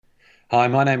Hi,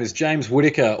 my name is James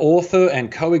Whitaker, author and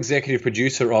co-executive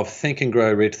producer of Think and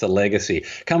Grow Rich: The Legacy.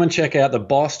 Come and check out the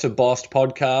Boss to Boss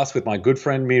podcast with my good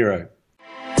friend Miro.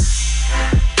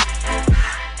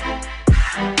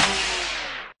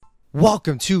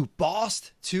 Welcome to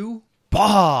Boss to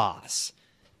Boss.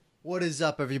 What is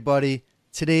up, everybody?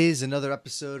 Today's another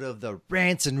episode of the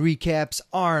Rants and Recaps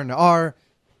R&R.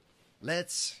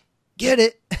 Let's get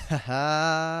it.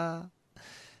 How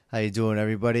you doing,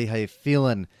 everybody? How you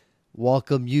feeling?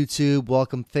 Welcome YouTube,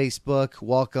 welcome Facebook,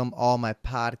 welcome all our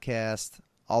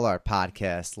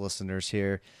podcast listeners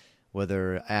here,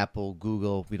 whether Apple,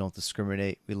 Google, we don't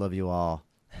discriminate. We love you all.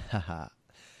 How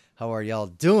are y'all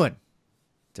doing?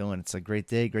 It's a great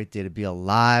day to be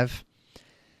alive.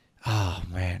 Oh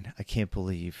man, I can't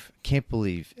believe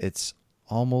it's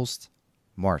almost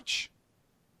March.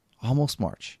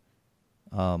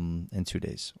 In 2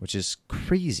 days, which is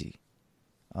crazy.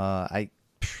 I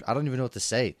don't even know what to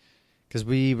say. Because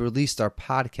we released our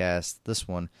podcast, this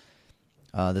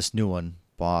new one,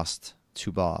 Boss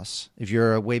to Boss. If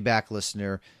you're a way back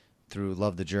listener through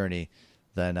Love the Journey,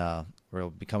 then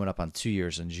we'll be coming up on 2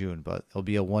 years in June. But it'll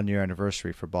be a 1 year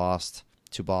anniversary for Boss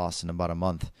to Boss in about a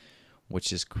month,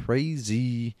 which is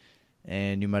crazy.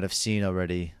 And you might have seen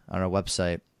already on our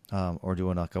website, we're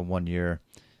doing like a 1 year,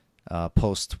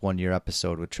 post 1 year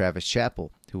episode with Travis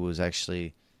Chappell, who was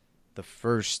actually the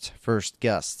first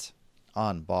guest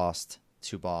on Boss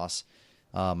to Boss,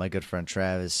 my good friend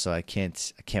Travis. So I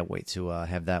can't wait to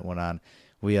have that one on.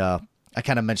 I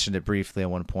kind of mentioned it briefly at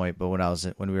one point, but when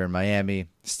we were in Miami,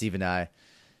 Steve and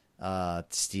I,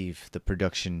 Steve, the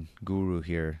production guru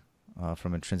here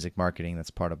from Intrinsic Marketing,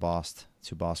 that's part of Boss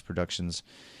to Boss Productions,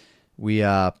 we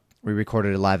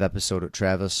recorded a live episode with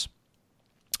Travis.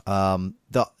 I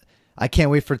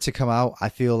can't wait for it to come out. I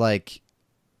feel like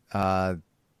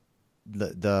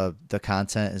the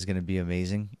content is going to be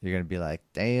amazing. You're going to be like,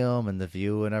 damn, and the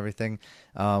view and everything.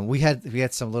 We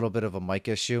had some little bit of a mic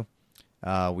issue.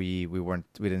 We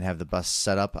didn't have the best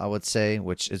setup, I would say,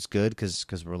 which is good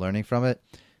because we're learning from it,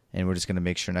 and we're just going to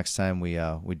make sure next time we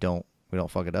don't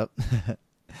fuck it up.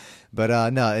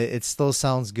 But no, it still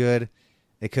sounds good.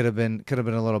 It could have been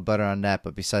a little better on that,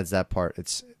 but besides that part,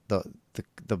 it's the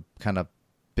kind of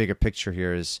bigger picture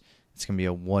here is it's going to be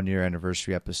a 1 year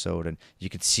anniversary episode, and you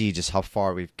can see just how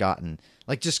far we've gotten.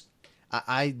 Like,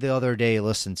 I the other day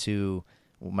listened to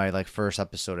my first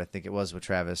episode, I think it was with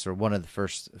Travis, or one of the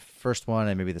first one,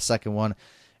 and maybe the second one,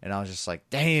 and I was just like,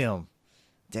 damn,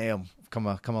 come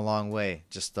a long way.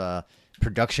 Just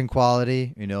production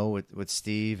quality, with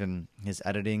Steve and his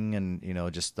editing,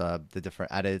 and just the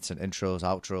different edits and intros,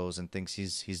 outros, and things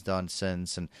he's done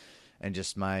since, and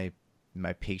just my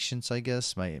patience, I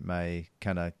guess, my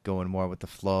kind of going more with the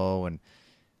flow and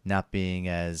not being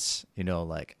as,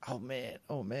 like, oh man,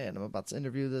 I'm about to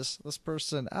interview this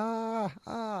person.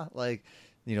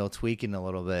 Tweaking a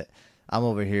little bit. I'm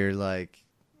over here like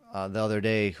the other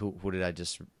day, who did I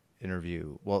just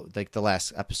interview? Well, like the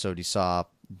last episode you saw,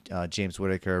 James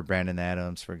Whitaker, Brandon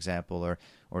Adams, for example,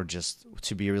 or just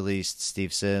to be released,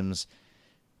 Steve Sims,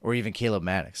 or even Caleb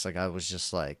Maddox. Like, I was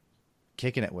just like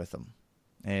kicking it with them.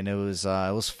 And it was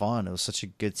fun. It was such a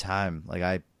good time.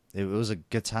 It was a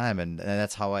good time, and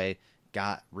that's how I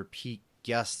got repeat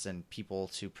guests and people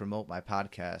to promote my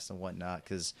podcast and whatnot,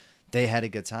 because they had a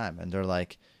good time, and they're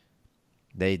like,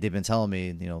 they've been telling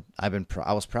me, I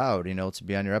was proud, to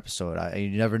be on your episode. You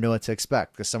never know what to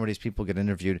expect, because some of these people get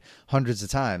interviewed hundreds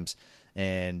of times,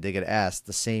 and they get asked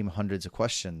the same hundreds of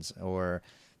questions, or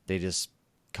they just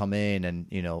come in and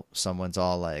someone's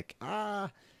all like,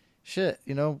 shit,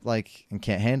 and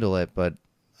can't handle it. But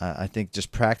I think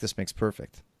just practice makes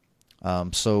perfect.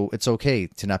 So it's okay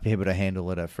to not be able to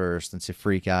handle it at first, and to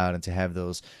freak out, and to have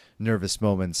those nervous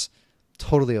moments.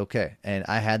 Totally okay. And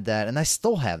I had that, and I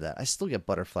still have that. I still get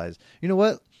butterflies. You know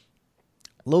what?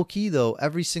 Low key though,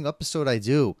 every single episode I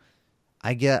do,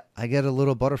 I get a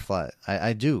little butterfly.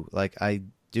 I do. Like, I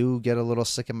do get a little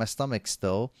sick in my stomach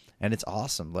still, and it's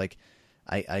awesome. Like,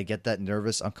 I get that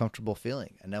nervous, uncomfortable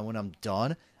feeling. And then when I'm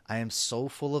done, I am so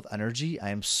full of energy. I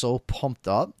am so pumped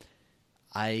up.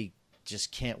 I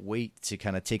just can't wait to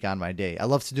kind of take on my day. I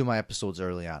love to do my episodes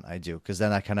early on. I do, because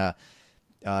then I kind of,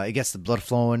 it gets the blood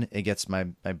flowing. It gets my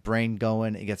brain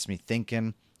going. It gets me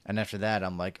thinking. And after that,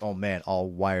 I'm like, oh man, all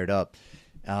wired up.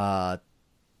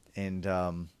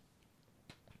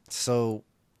 So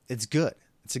it's good.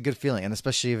 It's a good feeling. And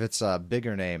especially if it's a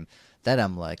bigger name, then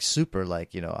I'm like super,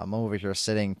 like, I'm over here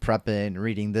sitting, prepping,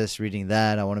 reading this, reading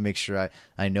that. I want to make sure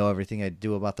I know everything I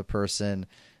do about the person.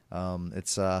 So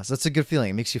it's a good feeling.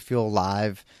 It makes you feel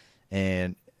alive.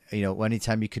 And,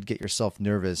 anytime you could get yourself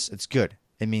nervous, it's good.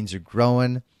 It means you're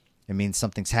growing. It means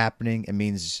something's happening. It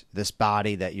means this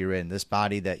body that you're in, this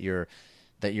body that you're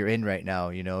in right now.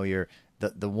 You know, you're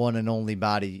the one and only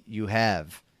body you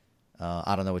have.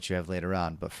 I don't know what you have later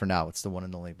on, but for now, it's the one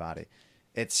and only body.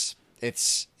 It's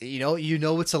you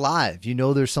know it's alive. You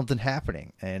know there's something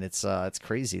happening, and it's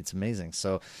crazy. It's amazing.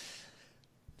 So,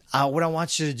 what I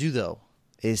want you to do though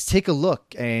is take a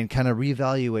look and kind of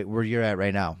reevaluate where you're at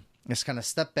right now. Just kind of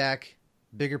step back,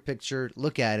 bigger picture,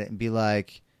 look at it, and be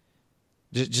like,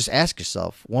 just ask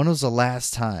yourself, when was the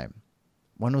last time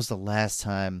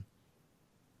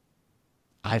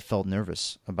I felt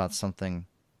nervous about something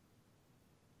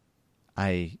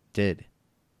I did?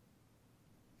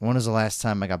 When was the last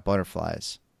time I got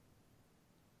butterflies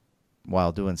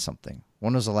while doing something?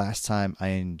 When was the last time I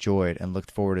enjoyed and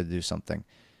looked forward to do something?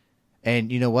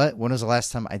 And you know what? When was the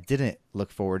last time I didn't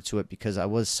look forward to it because I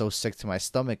was so sick to my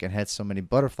stomach and had so many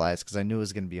butterflies because I knew it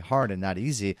was going to be hard and not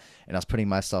easy, and I was putting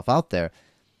myself out there.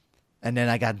 And then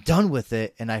I got done with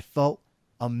it, and I felt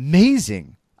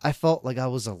amazing. I felt like I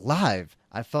was alive.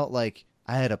 I felt like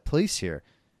I had a place here,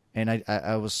 and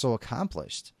I was so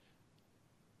accomplished.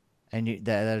 And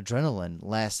that adrenaline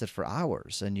lasted for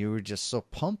hours, and you were just so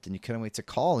pumped, and you couldn't wait to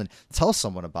call and tell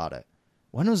someone about it.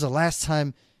 When was the last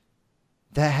time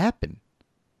that happened?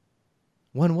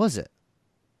 When was it?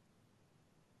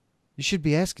 You should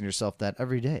be asking yourself that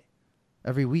every day,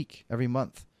 every week, every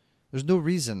month. There's no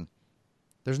reason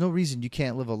you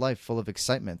can't live a life full of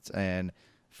excitement and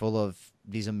full of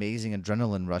these amazing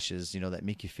adrenaline rushes, that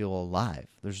make you feel alive.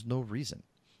 There's no reason.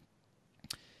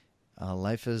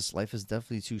 Life is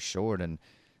definitely too short,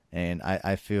 and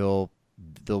I feel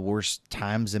the worst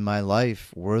times in my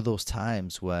life were those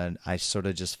times when I sort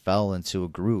of just fell into a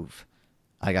groove.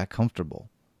 I got comfortable.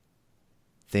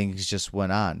 Things just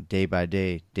went on day by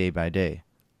day, day by day.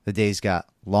 The days got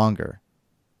longer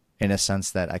in a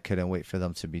sense that I couldn't wait for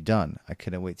them to be done. I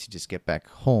couldn't wait to just get back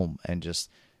home and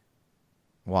just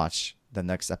watch the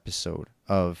next episode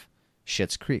of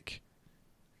Schitt's Creek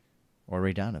or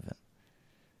Ray Donovan.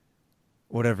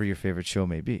 Whatever your favorite show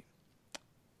may be.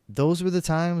 Those were the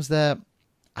times that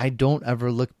I don't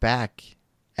ever look back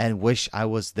and wish I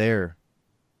was there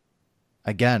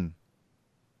again.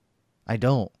 I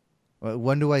don't.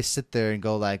 When do I sit there and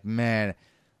go like, man,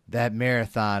 that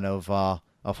marathon of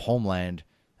Homeland,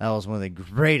 that was one of the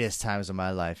greatest times of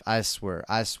my life. I swear.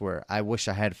 I wish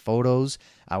I had photos.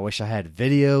 I wish I had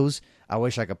videos. I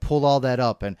wish I could pull all that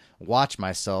up and watch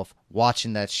myself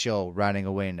watching that show, riding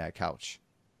away in that couch.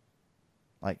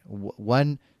 Like,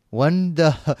 when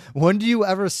do you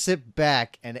ever sit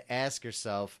back and ask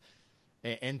yourself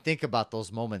and think about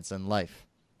those moments in life?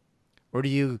 Or do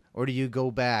you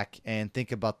go back and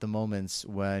think about the moments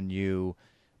when you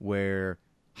were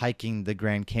hiking the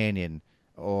Grand Canyon,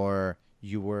 or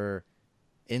you were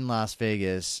in Las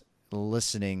Vegas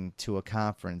listening to a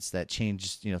conference that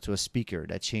changed, to a speaker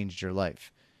that changed your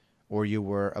life, or you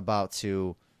were about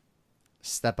to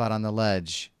step out on the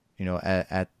ledge,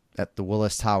 at the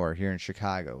Willis Tower here in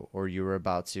Chicago, or you were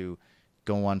about to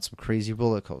go on some crazy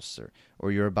roller coaster,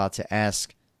 or you're about to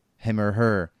ask him or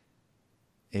her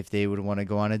if they would want to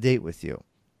go on a date with you,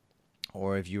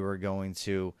 or if you were going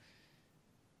to,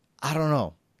 I don't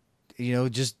know,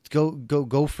 just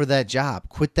go for that job,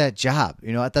 quit that job.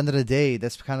 At the end of the day,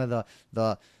 that's kind of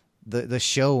the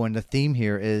show, and the theme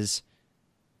here is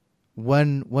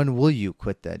when will you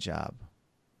quit that job?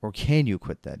 Or can you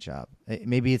quit that job?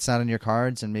 Maybe it's not in your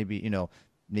cards, and maybe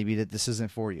that this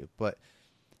isn't for you. But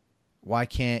why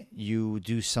can't you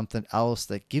do something else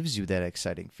that gives you that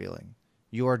exciting feeling?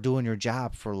 You are doing your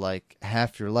job for like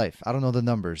half your life. I don't know the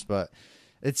numbers, but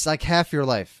it's like half your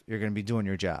life you're going to be doing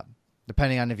your job.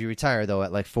 Depending on if you retire, though,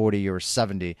 at like 40 or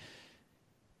 70,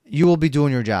 you will be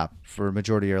doing your job for a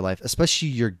majority of your life, especially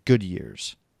your good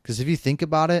years. Because if you think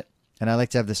about it, and I like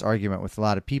to have this argument with a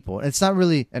lot of people. It's not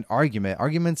really an argument.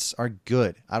 Arguments are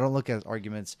good. I don't look at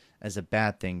arguments as a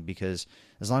bad thing, because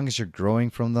as long as you're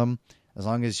growing from them, as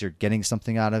long as you're getting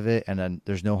something out of it, and then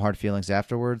there's no hard feelings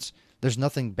afterwards, there's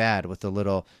nothing bad with a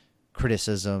little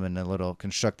criticism and a little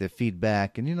constructive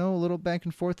feedback and, a little back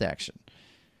and forth action.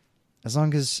 As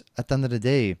long as at the end of the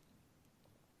day,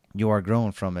 you are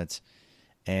growing from it.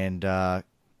 And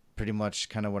pretty much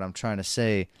kind of what I'm trying to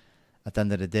say at the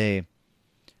end of the day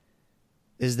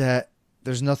is that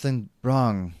there's nothing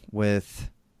wrong with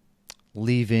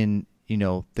leaving,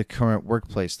 the current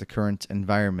workplace, the current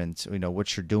environment,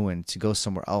 what you're doing, to go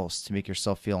somewhere else, to make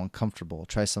yourself feel uncomfortable,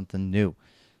 try something new.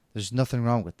 There's nothing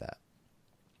wrong with that.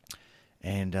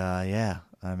 And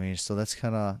so that's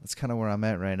kind of where I'm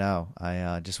at right now.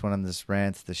 I just went on this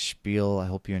rant, this spiel. I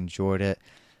hope you enjoyed it.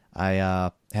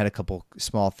 I had a couple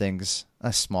small things.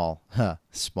 Small.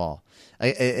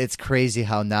 It's crazy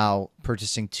how now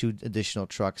purchasing 2 additional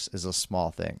trucks is a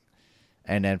small thing.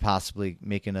 And then possibly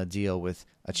making a deal with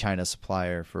a China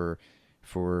supplier for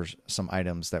some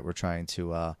items that we're trying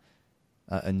to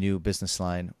a new business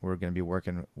line we're going to be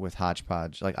working with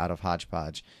Hodgepodge, like out of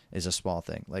Hodgepodge, is a small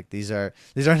thing. Like these are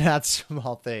not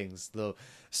small things, though.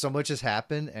 So much has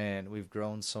happened, and we've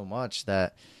grown so much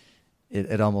that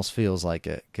it almost feels like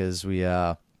it. Because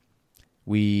I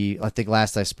think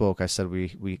last I spoke, I said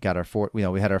we got our fourth. We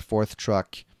had our 4th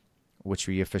truck, which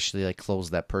we officially like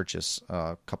closed that purchase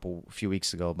a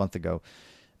month ago,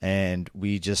 and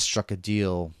we just struck a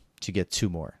deal to get 2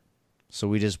 more. So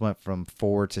we just went from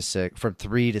 3 to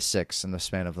 6 in the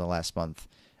span of the last month.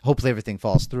 Hopefully everything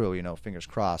falls through, fingers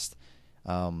crossed.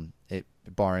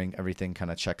 Barring everything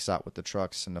kind of checks out with the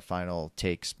trucks and the final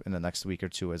takes in the next week or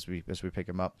 2 as we pick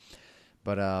them up.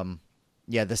 But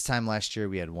this time last year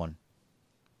we had 1.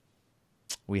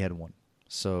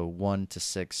 So 1 to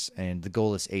 6, and the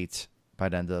goal is 8 by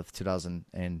the end of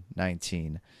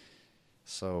 2019.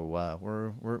 So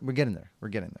we're getting there. We're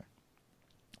getting there.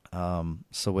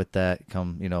 So with that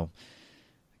come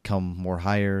more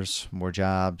hires, more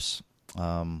jobs.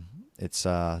 It's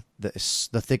the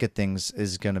thick of things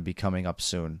is going to be coming up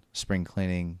soon. Spring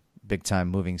cleaning, big time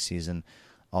moving season,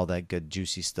 all that good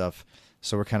juicy stuff.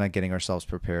 So we're kind of getting ourselves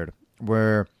prepared.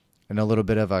 We're in a little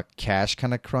bit of a cash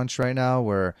kind of crunch right now,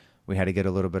 where we had to get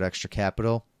a little bit extra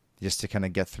capital just to kind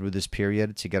of get through this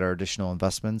period to get our additional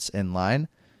investments in line.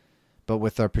 But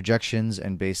with our projections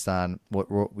and based on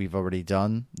what we've already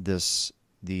done these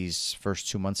first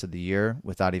 2 months of the year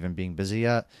without even being busy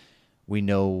yet, we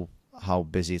know how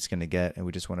busy it's going to get, and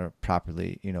we just want to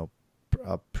properly,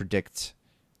 predict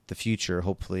the future.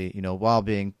 Hopefully, while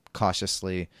being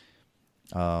cautiously,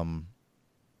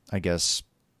 I guess,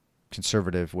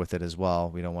 conservative with it as well.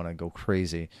 We don't want to go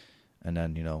crazy and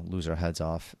then lose our heads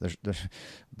off.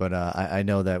 But I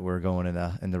know that we're going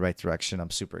in the right direction. I'm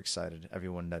super excited.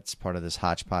 Everyone that's part of this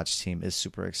Hodgepodge team is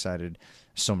super excited.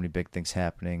 So many big things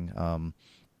happening.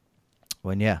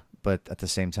 But at the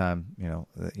same time, you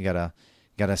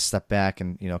gotta step back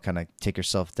and kind of take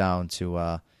yourself down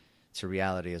to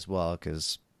reality as well,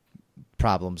 because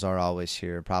problems are always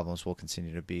here. Problems will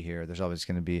continue to be here. There's always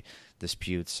going to be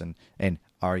disputes and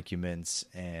arguments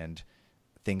and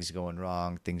things going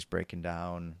wrong, things breaking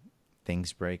down,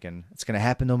 things breaking. It's going to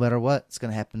happen no matter what. It's going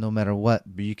to happen no matter what.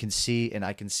 But you can see, and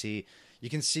I can see, you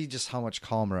can see just how much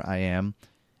calmer I am.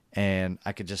 And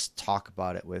I could just talk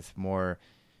about it with more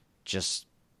just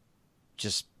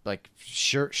like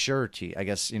surety. I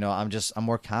guess, I'm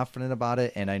more confident about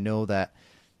it. And I know that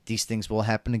these things will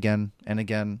happen again and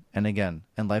again and again.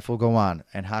 And life will go on.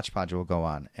 And Hodgepodge will go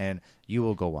on. And you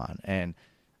will go on. And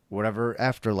whatever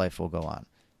afterlife will go on.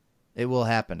 It will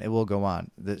happen. It will go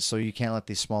on. So you can't let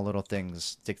these small little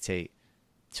things dictate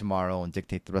tomorrow and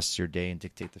dictate the rest of your day and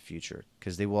dictate the future,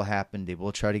 because they will happen. They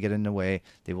will try to get in the way.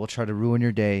 They will try to ruin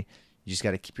your day. You just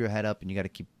got to keep your head up and you got to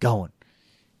keep going.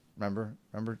 Remember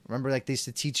like they used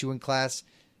to teach you in class,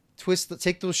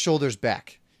 take those shoulders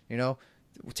back,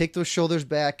 take those shoulders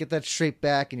back, get that straight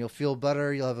back, and you'll feel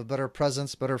better. You'll have a better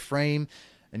presence, better frame,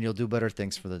 and you'll do better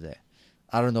things for the day.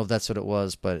 I don't know if that's what it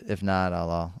was, but if not,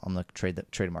 I'm going to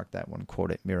trademark that one.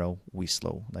 Quote it, Miro, we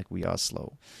slow, like we are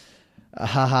slow.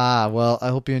 Well, I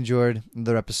hope you enjoyed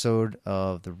another episode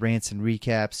of the Rants and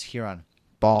Recaps here on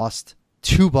Boss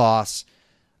to Boss.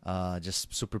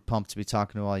 Just super pumped to be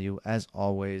talking to all you. As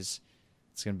always,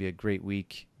 it's going to be a great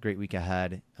week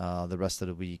ahead, the rest of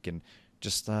the week. And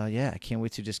just, I can't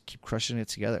wait to just keep crushing it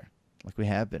together like we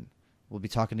have been. We'll be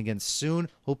talking again soon.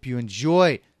 Hope you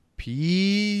enjoy.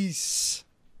 Peace.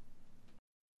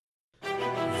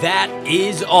 That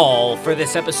is all for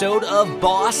this episode of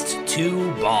Boss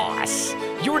to Boss.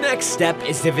 Your next step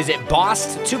is to visit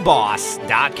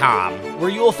bosstoboss.com, where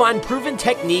you will find proven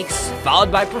techniques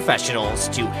followed by professionals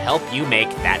to help you make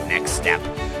that next step.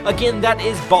 Again, that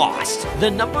is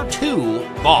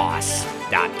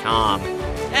boss2boss.com.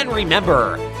 And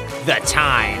remember, the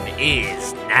time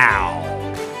is now.